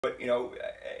But,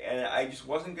 and I just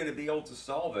wasn't going to be able to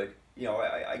solve it.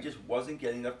 I just wasn't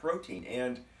getting enough protein.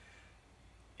 And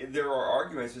there are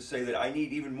arguments to say that I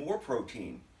need even more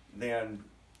protein than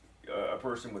a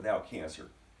person without cancer.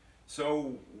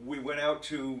 So we went out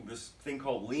to this thing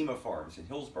called Lima Farms in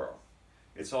Hillsborough.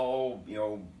 It's all,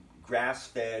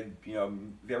 grass-fed,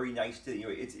 very nice to,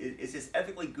 it's as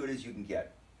ethically good as you can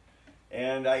get.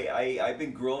 And I've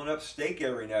been grilling up steak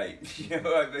every night.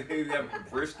 I've been having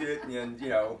brisket and,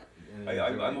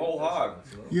 I'm whole hog.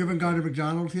 You haven't gone to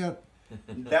McDonald's yet?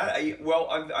 Well,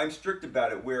 I'm strict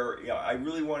about it where, I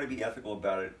really want to be ethical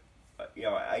about it.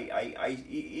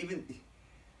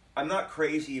 I'm not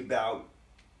crazy about,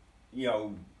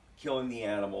 killing the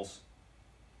animals.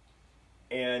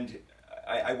 And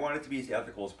I want it to be as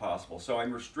ethical as possible. So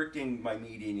I'm restricting my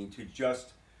meat eating to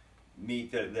just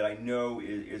meat that I know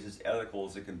is as ethical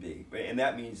as it can be. And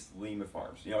that means Lima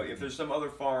Farms. If there's some other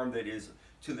farm that is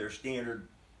to their standard,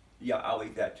 yeah, I'll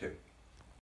eat that too.